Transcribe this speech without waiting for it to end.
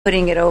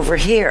putting it over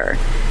here.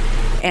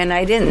 And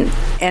I didn't.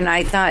 And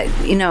I thought,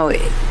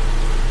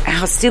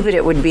 how stupid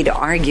it would be to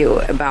argue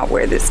about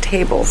where this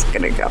table's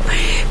going to go.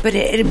 But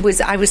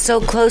I was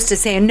so close to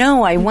saying,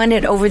 no, I want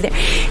it over there.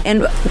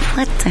 And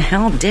what the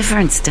hell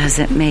difference does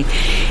it make?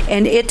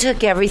 And it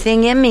took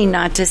everything in me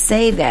not to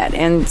say that.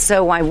 And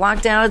so I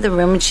walked out of the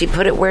room and she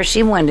put it where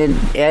she wanted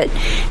it.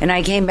 And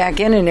I came back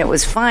in and it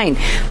was fine.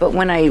 But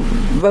when I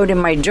wrote in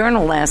my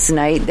journal last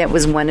night, that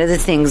was one of the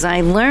things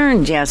I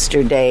learned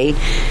yesterday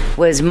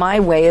was my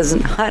way is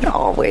not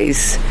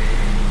always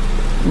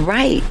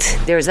right.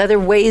 There's other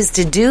ways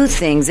to do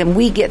things, and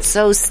we get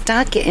so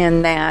stuck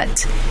in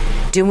that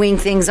doing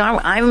things.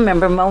 I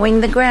remember mowing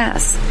the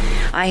grass.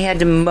 I had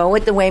to mow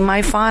it the way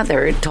my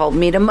father told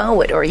me to mow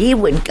it, or he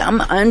would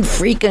come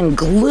unfreaking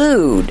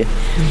glued.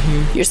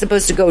 Mm-hmm. You're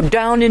supposed to go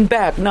down and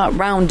back, not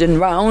round and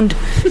round.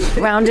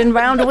 Round and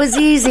round was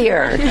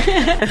easier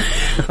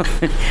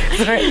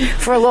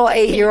for a little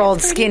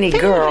 8-year-old skinny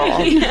girl.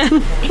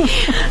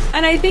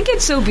 And I think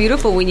it's so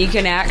beautiful when you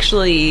can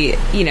actually,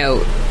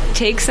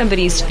 take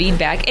somebody's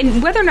feedback,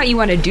 and whether or not you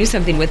want to do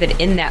something with it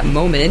in that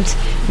moment,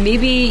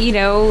 maybe,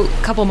 a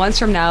couple months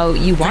from now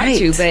you want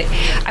to, but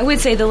I would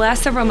say the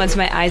last several months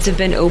my eyes have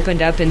been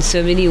opened up in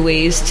so many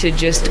ways to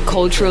just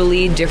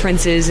culturally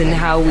differences in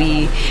how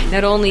we,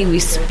 not only we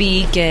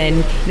speak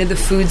and the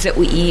foods that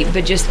we eat,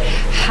 but just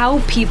how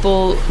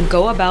people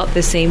go about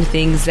the same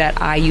things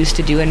that I used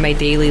to do in my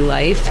daily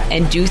life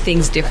and do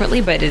things differently,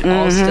 but it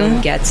all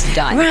still gets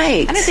done.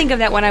 Right. And I think of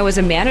that when I was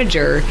a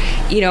manager,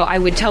 I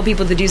would tell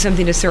people to do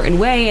something a certain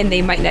way and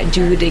they might not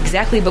do it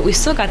exactly, but we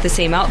still got the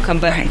same outcome.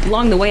 But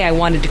along the way I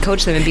wanted to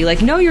coach them and be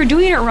like, no, you're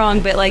doing it wrong.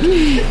 But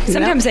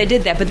sometimes I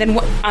did that. But then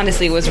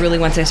honestly, it was really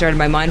once I started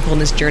my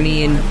mindfulness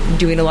journey and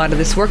doing a lot of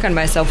this work on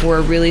myself where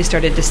I really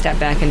started to step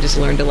back and just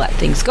learn to let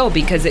things go,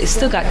 because it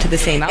still got to the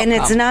same outcome. And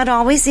it's not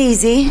always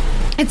easy.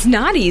 It's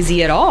not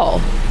easy at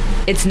all.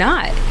 It's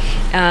not.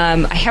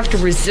 I have to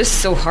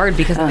resist so hard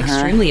because I'm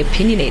extremely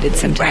opinionated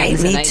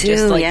sometimes. Right, me I too,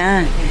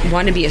 just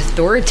want to be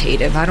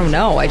authoritative. I don't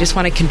know. I just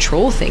want to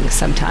control things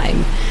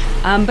sometimes.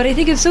 But I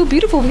think it's so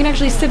beautiful. We can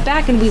actually sit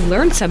back and we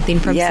learn something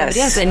from somebody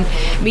else. And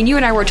I mean, you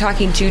and I were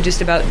talking too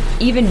just about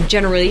even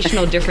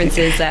generational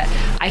differences that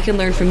I can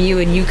learn from you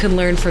and you can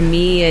learn from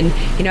me. And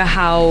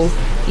how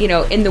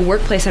in the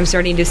workplace I'm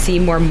starting to see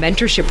more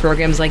mentorship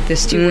programs like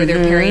this too, where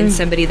they're pairing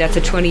somebody that's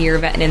a 20-year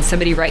vet and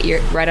somebody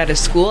right out of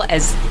school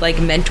as like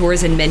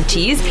mentors and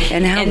mentees.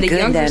 And how the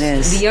good that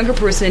is. The younger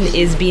person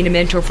is being a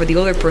mentor for the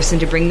older person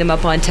to bring them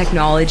up on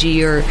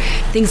technology or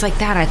things like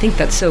that. I think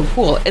that's so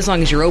cool, as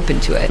long as you're open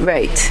to it.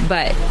 Right.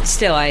 But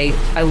still, I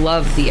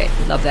love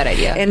that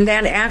idea. And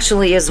that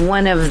actually is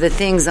one of the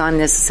things on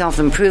this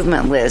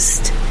self-improvement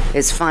list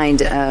is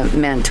find a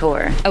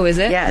mentor. Oh, is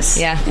it? Yes.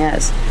 Yeah.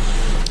 Yes.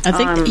 I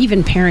think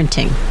even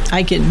parenting,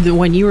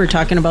 when you were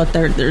talking about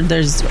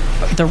there's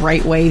the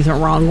right way, the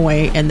wrong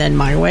way, and then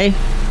my way.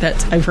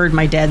 I've heard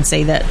my dad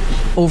say that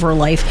over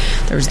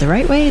life. There's the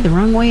right way, the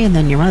wrong way, and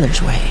then your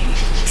mother's way.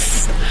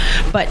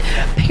 But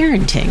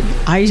parenting,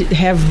 I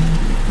have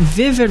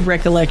vivid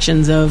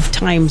recollections of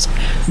times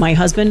my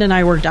husband and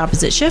I worked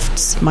opposite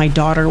shifts. My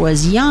daughter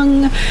was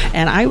young,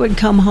 and I would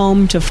come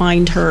home to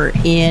find her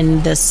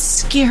in the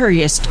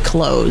scariest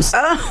clothes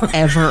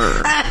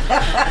ever.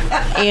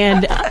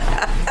 And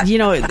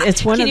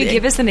it's one Can of you the,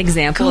 give us an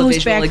example, a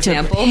visual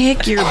example? To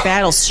pick your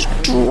battle,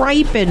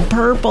 striped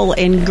purple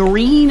and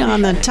green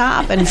on the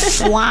top and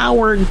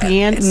flowered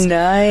pants.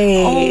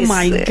 Nice. Oh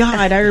my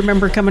God. I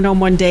remember coming home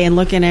one day and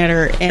looking at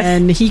her,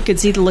 and he could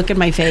see the look in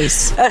my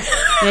face.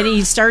 And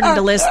he started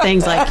to list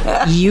things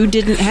like, you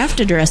didn't have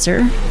to dress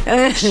her.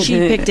 She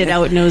picked it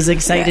out and was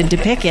excited to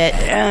pick it.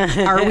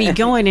 Are we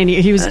going? And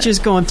he was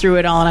just going through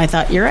it all, and I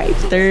thought, you're right.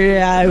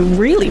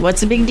 Really,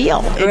 what's the big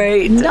deal?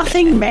 Right.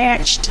 Nothing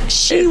matched.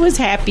 She was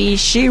happy.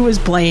 She was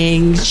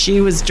playing. She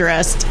was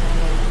dressed.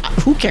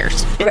 Who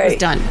cares? It was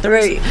done.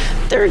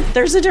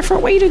 There's a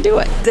different way to do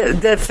it.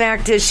 The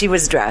fact is she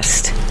was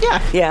dressed.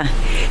 Yeah.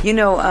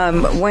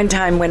 Yeah. One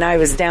time when I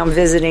was down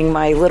visiting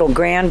my little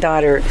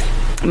granddaughter,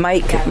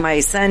 Mike, my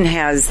son,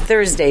 has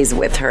Thursdays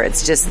with her.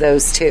 It's just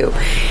those two.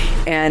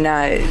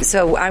 And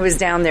so I was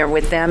down there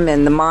with them,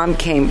 and the mom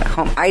came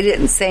home. I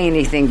didn't say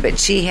anything, but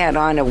she had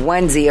on a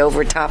onesie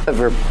over top of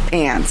her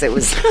pants. It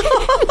was,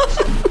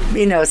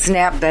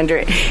 snapped under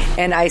it.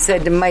 And I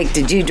said to Mike,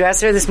 did you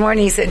dress her this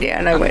morning? He said, yeah.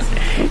 And I went,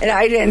 and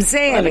I didn't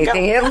say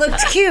anything. It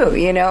looked cute,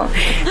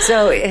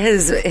 So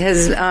his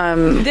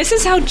this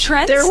is how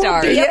trends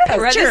start.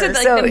 Yes, This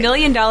is like the $1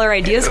 million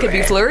ideas could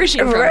be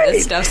flourishing from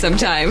this stuff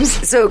sometimes.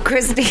 So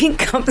Christine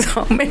comes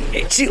home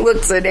and she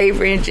looks at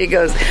Avery and she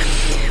goes,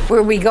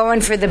 were we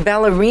going for the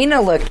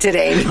ballerina look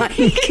today, Mike?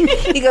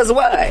 He goes,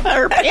 what?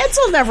 Her pants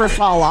will never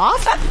fall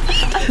off.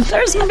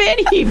 There's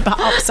many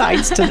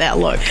upsides to that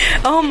look.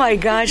 Oh my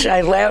gosh,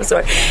 I laughed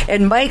so hard.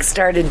 And Mike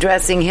started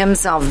dressing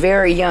himself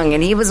very young,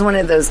 and he was one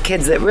of those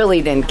kids that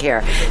really didn't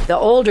care. The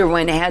older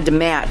one had to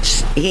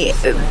match.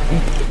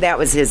 That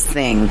was his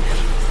thing.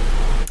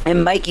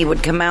 And Mikey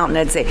would come out and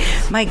I'd say,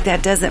 Mike,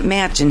 that doesn't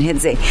match. And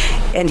he'd say,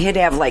 and he'd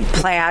have like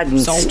plaid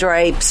and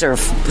stripes or,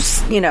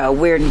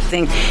 weird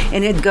thing.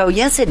 And he'd go,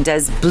 yes, it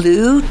does.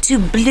 Blue to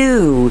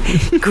blue,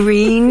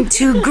 green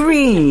to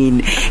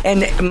green.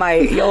 And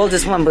my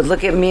oldest one would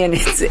look at me and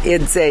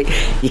he'd say,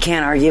 you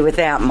can't argue with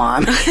that,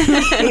 Mom.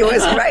 He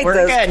was right.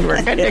 We're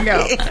good to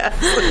go. Yeah,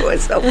 it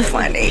was so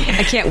funny.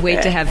 I can't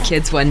wait to have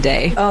kids one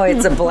day. Oh,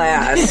 it's a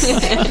blast.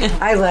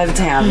 I loved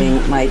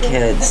having my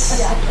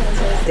kids.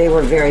 They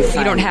were very fun.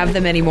 You don't have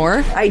them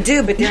anymore? I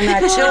do, but they're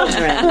not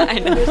children. I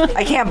know.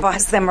 I can't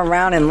boss them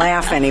around and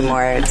laugh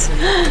anymore.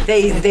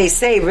 They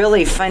say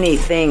really funny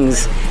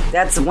things.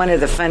 That's one of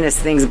the funnest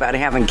things about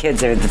having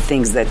kids are the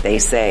things that they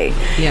say.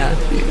 Yeah.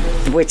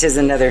 Which is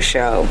another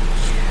show.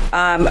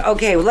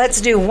 Okay,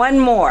 let's do one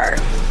more.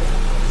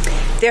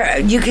 There,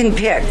 you can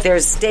pick.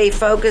 There's stay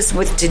focused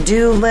with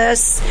to-do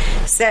lists,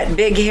 set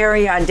big,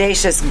 hairy,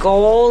 audacious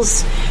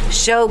goals,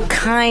 show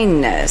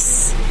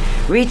kindness,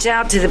 reach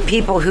out to the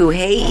people who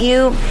hate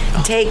you,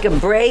 take a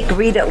break,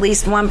 read at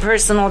least one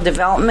personal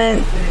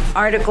development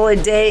article a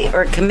day,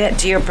 or commit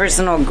to your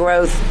personal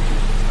growth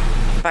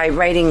by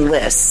writing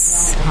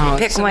lists.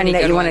 Pick one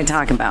that you want to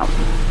talk about.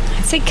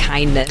 I'd say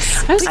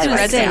kindness. I was going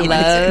to say,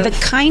 the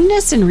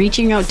kindness and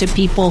reaching out to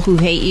people who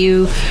hate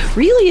you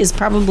really is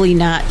probably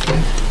not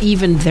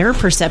even their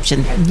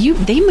perception.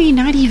 They may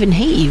not even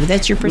hate you.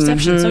 That's your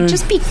perception. So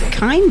just be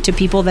kind to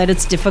people that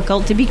it's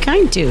difficult to be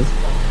kind to.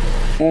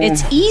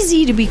 It's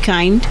easy to be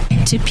kind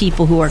to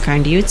people who are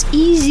kind to you. It's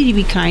easy to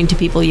be kind to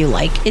people you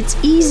like.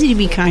 It's easy to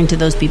be kind to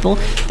those people.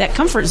 That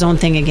comfort zone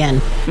thing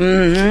again.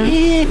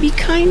 Be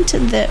kind to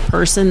that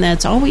person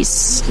that's always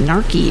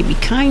snarky. Be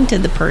kind to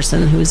the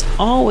person who's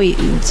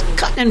always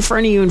cutting in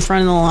front of you in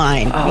front of the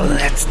line. Oh,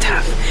 that's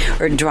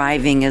tough. Or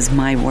driving is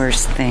my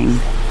worst thing.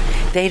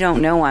 They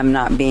don't know I'm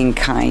not being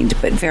kind,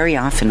 but very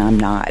often I'm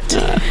not.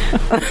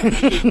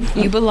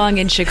 You belong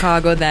in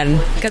Chicago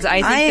then, because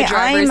I think the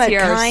drivers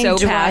here are so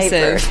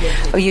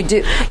passive. Oh, you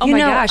do? Oh my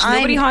gosh,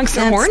 nobody honks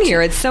their horn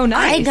here. It's so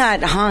nice. I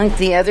got honked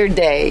the other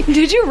day.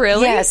 Did you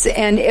really? Yes,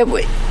 and it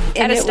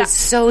was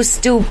so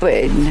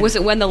stupid. Was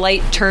it when the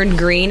light turned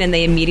green and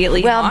they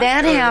immediately Well, honked,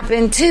 that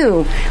happened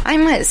too. I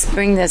must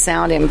bring this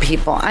out in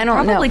people. I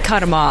don't know. Probably cut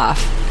them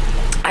off.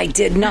 I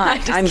did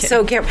not. I'm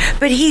so careful.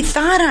 But he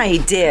thought I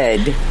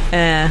did.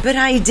 But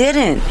I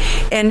didn't.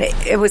 And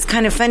it was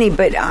kind of funny,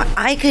 but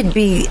I could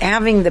be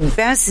having the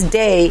best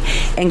day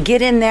and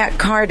get in that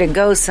car to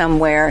go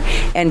somewhere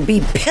and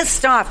be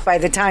pissed off by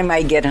the time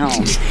I get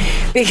home.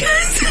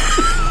 Because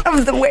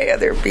of the way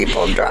other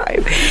people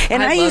drive.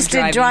 And I used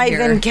to drive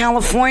in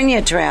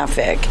California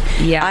traffic.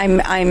 Yeah.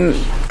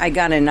 I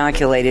got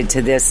inoculated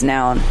to this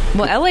now.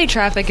 Well, LA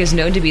traffic is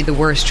known to be the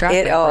worst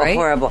traffic, right?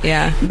 Horrible.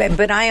 Yeah.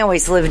 But I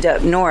always lived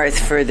up north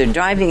further.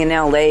 Driving in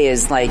LA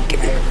is like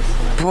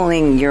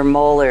pulling your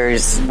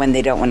molars when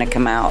they don't want to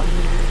come out.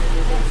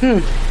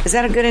 Is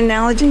that a good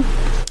analogy?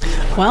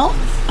 Well,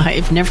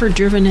 I've never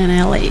driven in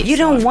LA. You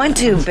don't want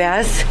to,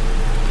 Beth.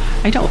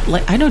 I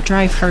don't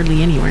drive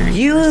hardly anywhere.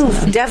 You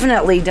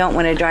definitely don't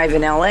want to drive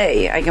in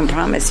LA. I can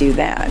promise you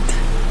that.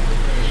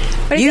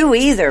 But you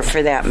either,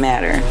 for that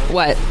matter.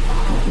 What?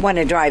 Want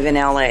to drive in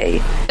LA.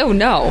 Oh,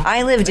 no.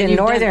 I lived in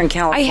Northern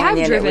California. I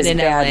have driven in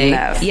LA.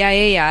 Enough. Yeah.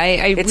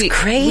 It's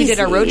crazy. We did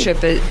a road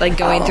trip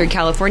going through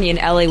California, and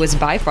LA was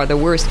by far the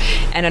worst.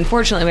 And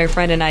unfortunately, my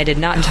friend and I did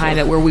not time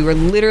it where we were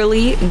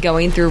literally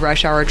going through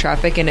rush hour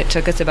traffic, and it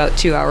took us about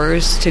 2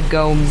 hours to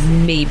go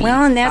maybe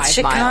Well, and that's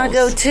 5 Chicago,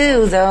 miles.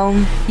 too,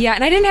 though. Yeah,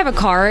 and I didn't have a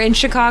car in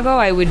Chicago.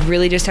 I would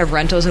really just have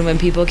rentals and when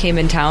people came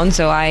in town,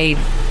 so I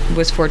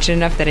was fortunate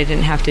enough that I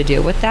didn't have to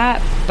deal with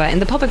that. And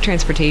the public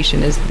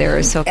transportation is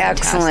so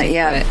fantastic. Excellent,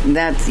 yeah.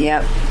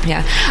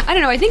 Yeah. I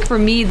don't know. I think for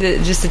me,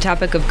 just the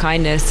topic of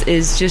kindness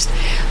is just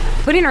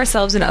putting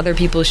ourselves in other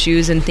people's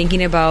shoes and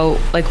thinking about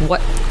like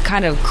what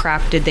kind of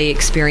crap did they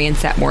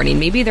experience that morning.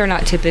 Maybe they're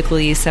not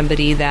typically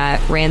somebody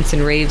that rants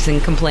and raves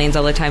and complains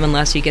all the time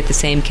unless you get the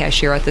same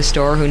cashier at the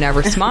store who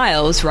never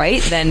smiles,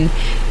 right? Then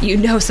you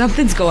know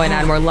something's going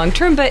on more long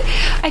term. But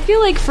I feel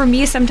like for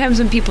me, sometimes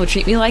when people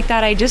treat me like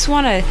that, I just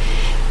want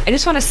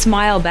to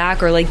smile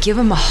back or like give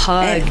them a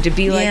hug to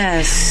be like,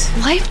 yes,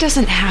 life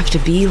doesn't have to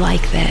be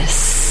like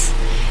this.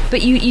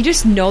 But you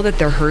just know that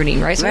they're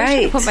hurting, right? So I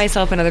try to put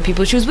myself in other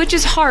people's shoes, which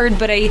is hard,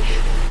 but I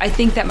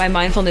think that my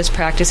mindfulness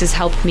practice has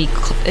helped me,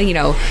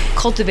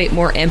 cultivate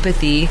more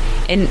empathy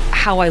in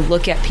how I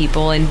look at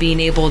people and being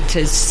able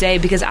to say,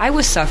 because I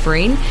was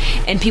suffering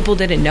and people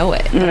didn't know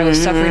it, but I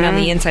was suffering on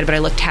the inside, but I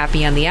looked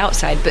happy on the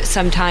outside. But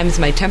sometimes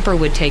my temper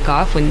would take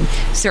off when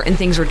certain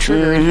things were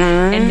triggered,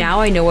 and now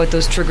I know what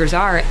those triggers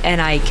are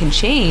and I can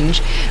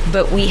change,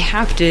 but we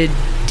have to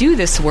do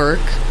this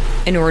work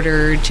in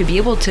order to be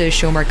able to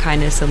show more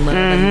kindness and love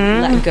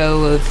and let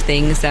go of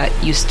things that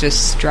used to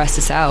stress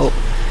us out.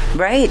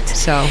 Right.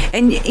 So,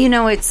 and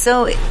it's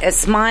so, a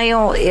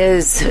smile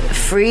is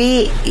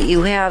free.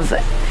 You have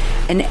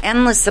an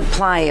endless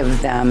supply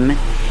of them.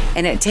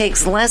 And it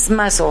takes less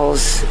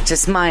muscles to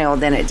smile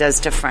than it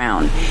does to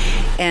frown.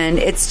 And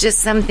it's just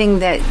something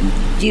that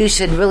you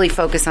should really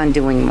focus on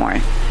doing more.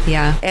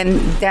 Yeah. And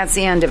that's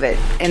the end of it.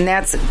 And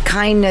that's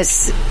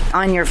kindness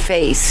on your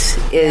face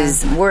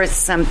is worth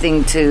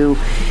something to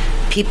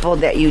people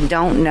that you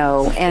don't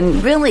know.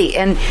 And really,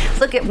 and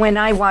look at when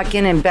I walk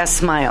in and Beth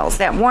smiles,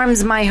 that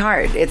warms my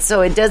heart. It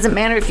doesn't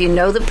matter if you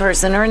know the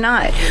person or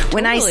not.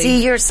 When I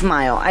see your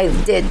smile,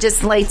 it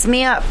just lights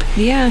me up.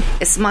 Yeah.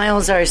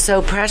 Smiles are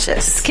so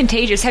precious. It's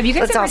contagious. Have you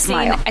guys Let's ever all seen,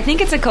 smile. I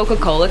think it's a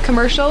Coca-Cola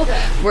commercial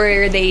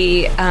where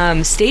they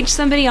stage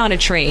somebody on a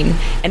train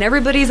and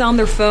everybody's on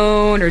their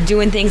phone or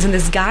doing things and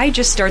this guy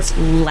just starts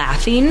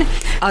laughing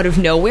out of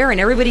nowhere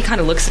and everybody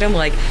kind of looks at him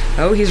like,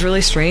 oh, he's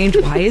really strange.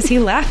 Why is he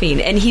laughing?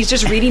 And he's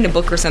just reading a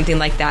book or something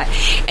like that,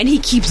 and he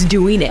keeps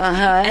doing it.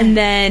 And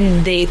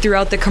then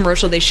throughout the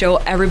commercial, they show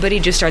everybody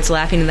just starts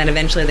laughing, and then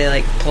eventually they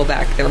like pull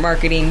back their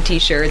marketing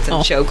T-shirts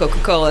and show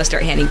Coca-Cola,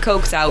 start handing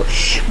Cokes out.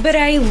 But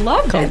I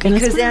love that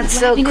because that's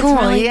so cool.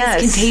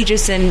 It's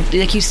contagious, and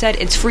like you said,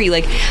 it's free.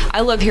 Like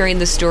I love hearing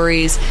the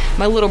stories.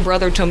 My little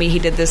brother told me he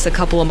did this a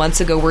couple of months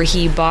ago, where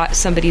he bought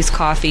somebody's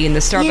coffee in the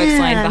Starbucks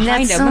line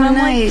behind him, and I'm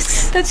like,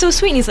 that's so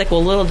sweet. And he's like,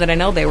 well, little did I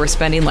know they were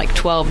spending like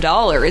 $12.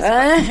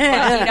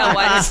 But you know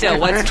what? Still,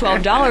 what's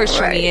 $12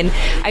 for me? And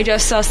I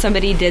just saw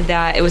somebody did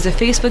that. It was a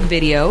Facebook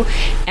video,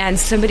 and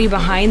somebody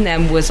behind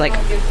them was like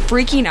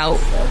freaking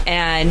out,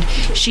 and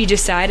she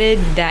decided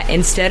that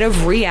instead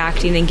of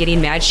reacting and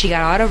getting mad, she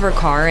got out of her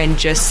car and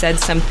just said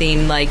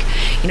something like,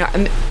 you know,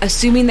 I'm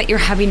assuming that you're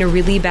having a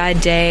really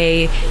bad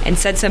day, and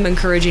said some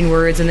encouraging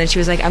words, and then she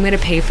was like, I'm going to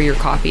pay for your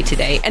coffee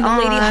today. And the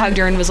lady hugged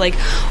her and was like,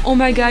 oh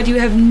my God, you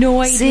have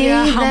no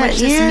idea how much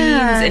this means.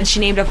 And she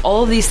named up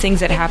all of these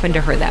things that happened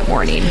to her that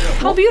morning.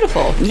 How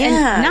beautiful.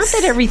 And not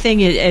that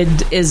everything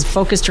is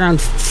focused around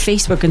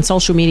Facebook and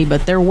social media,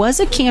 but there was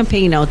a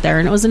campaign out there,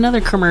 and it was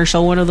another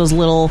commercial, one of those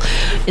little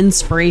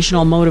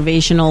inspirational,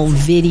 motivational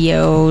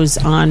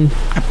videos on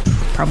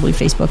probably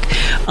Facebook.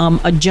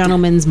 A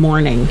gentleman's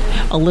morning.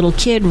 A little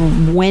kid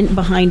went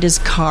behind his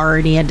car,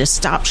 and he had to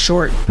stop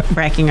short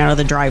backing out of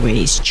the driveway.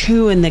 He's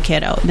chewing the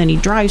kid out. And then he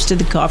drives to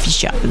the coffee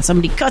shop, and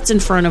somebody cuts in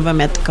front of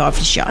him at the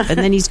coffee shop. And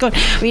then he's going.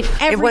 I mean,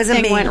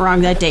 everything went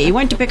wrong that day. He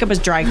went to pick up his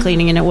dry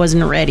cleaning, and it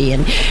wasn't ready.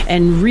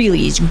 And really,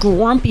 he's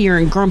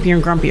grumpier and grumpier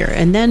and grumpier.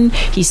 And then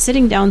he's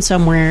sitting down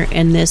somewhere,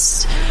 and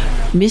this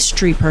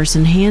mystery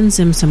person hands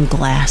him some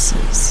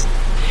glasses.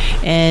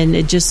 And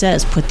it just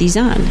says, put these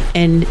on.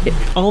 And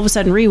all of a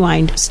sudden,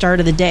 rewind, start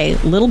of the day.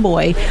 Little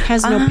boy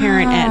has no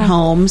parent at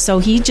home, so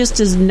he just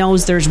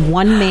knows there's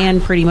one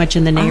man pretty much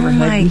in the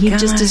neighborhood. And he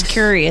just is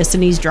curious,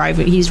 and he's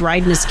riding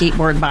a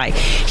skateboard by.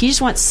 He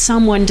just wants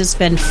someone to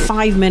spend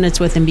 5 minutes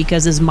with him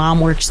because his mom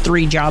works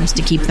 3 jobs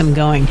to keep them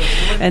going.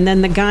 And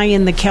then the guy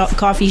in the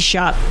coffee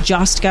shop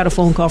just got a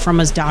phone call from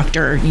his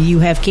doctor. You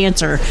have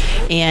cancer.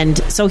 And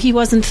so he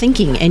wasn't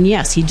thinking. And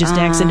yes, he just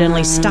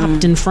accidentally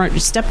stepped in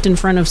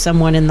front of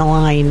someone in the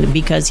line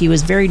because he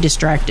was very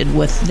distracted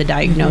with the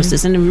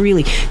diagnosis. And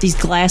really, these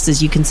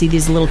glasses, you can see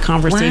these little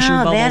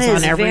conversation bubbles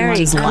on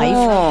everyone's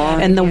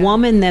life. And the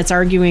woman that's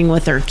arguing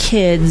with her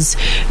kids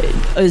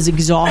is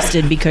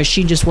exhausted because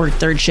she just worked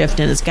third shift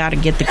and has got to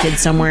get the kids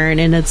somewhere.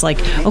 And it's like,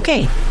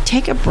 okay,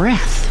 take a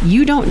breath.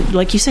 You don't,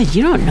 like you said,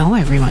 you don't know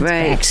everyone's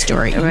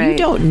backstory. You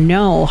don't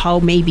know how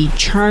maybe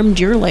charmed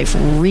your life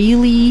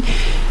really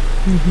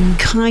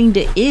kind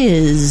of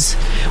is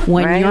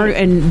when you're,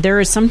 and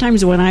there is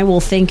sometimes when I will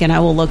think and I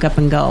will look up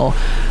and go,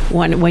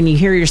 when you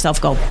hear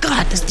yourself go,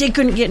 God, this day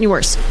couldn't get any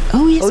worse.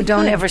 Oh, yes. Oh,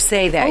 don't ever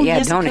say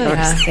that. Don't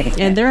ever say that.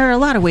 And there are a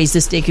lot of ways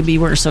this day could be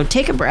worse. So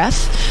take a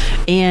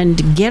breath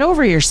and get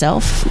over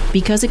yourself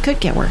because it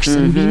could get worse.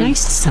 And be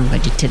nice to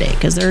somebody today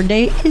because their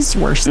day is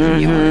worse than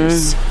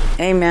yours.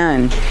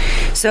 Amen.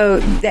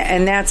 So,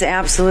 and that's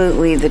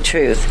absolutely the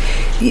truth.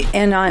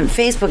 And on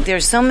Facebook,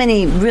 there's so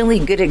many really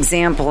good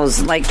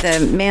examples, like the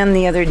man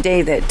the other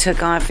day that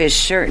took off his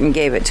shirt and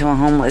gave it to a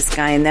homeless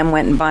guy and then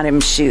went and bought him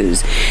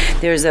shoes.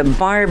 There's a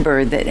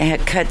barber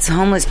that cuts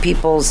homeless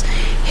people's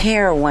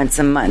hair once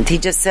a month. He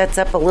just sets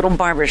up a little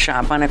barber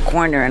shop on a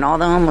corner and all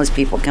the homeless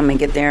people come and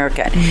get their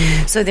haircut.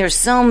 So there's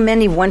so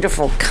many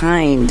wonderful,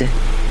 kind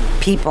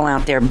people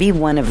out there. Be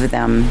one of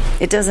them.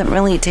 It doesn't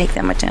really take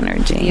that much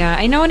energy. Yeah,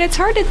 I know, and it's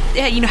hard to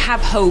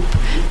have hope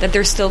that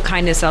there's still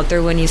kindness out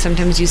there when you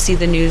sometimes you see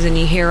the news and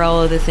you hear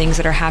all of the things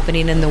that are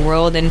happening in the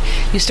world, and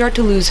you start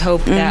to lose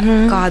hope that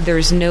God,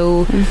 there's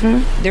no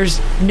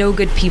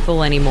good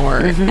people anymore,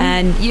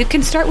 and you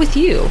can start with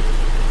you.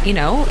 You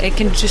know, it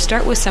can just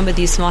start with some of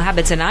these small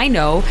habits. And I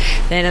know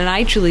that, and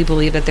I truly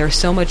believe that there's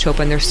so much hope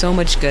and there's so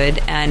much good.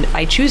 And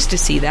I choose to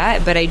see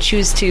that, but I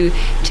choose to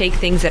take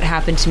things that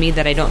happen to me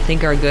that I don't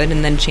think are good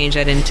and then change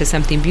that into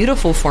something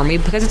beautiful for me,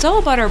 because it's all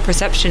about our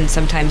perception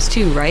sometimes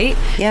too, right?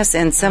 Yes,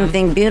 and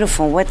something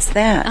beautiful. What's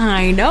that?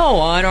 I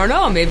know. I don't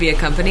know. Maybe a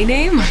company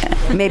name.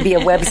 Maybe a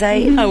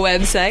website. A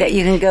website. That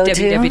you can go to.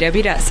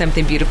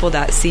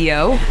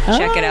 www.somethingbeautiful.co.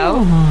 Check it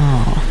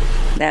out.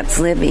 That's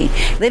Libby.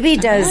 Libby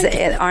does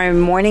our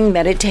morning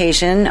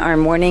meditation, our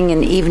morning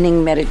and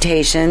evening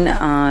meditation.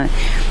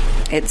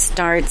 It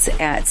starts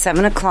at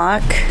 7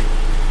 o'clock.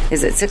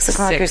 Is it 6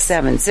 o'clock or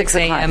 7? 6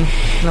 a.m.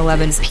 and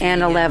 11 p.m.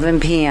 And 11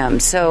 p.m.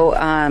 So,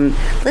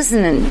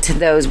 listening to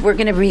those, we're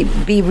going to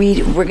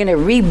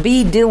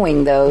be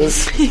doing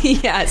those.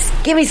 Yes.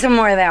 Give me some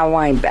more of that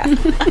wine,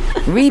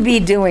 Beth.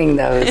 Be doing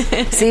those.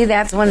 See,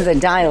 that's one of the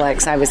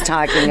dialects I was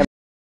talking about.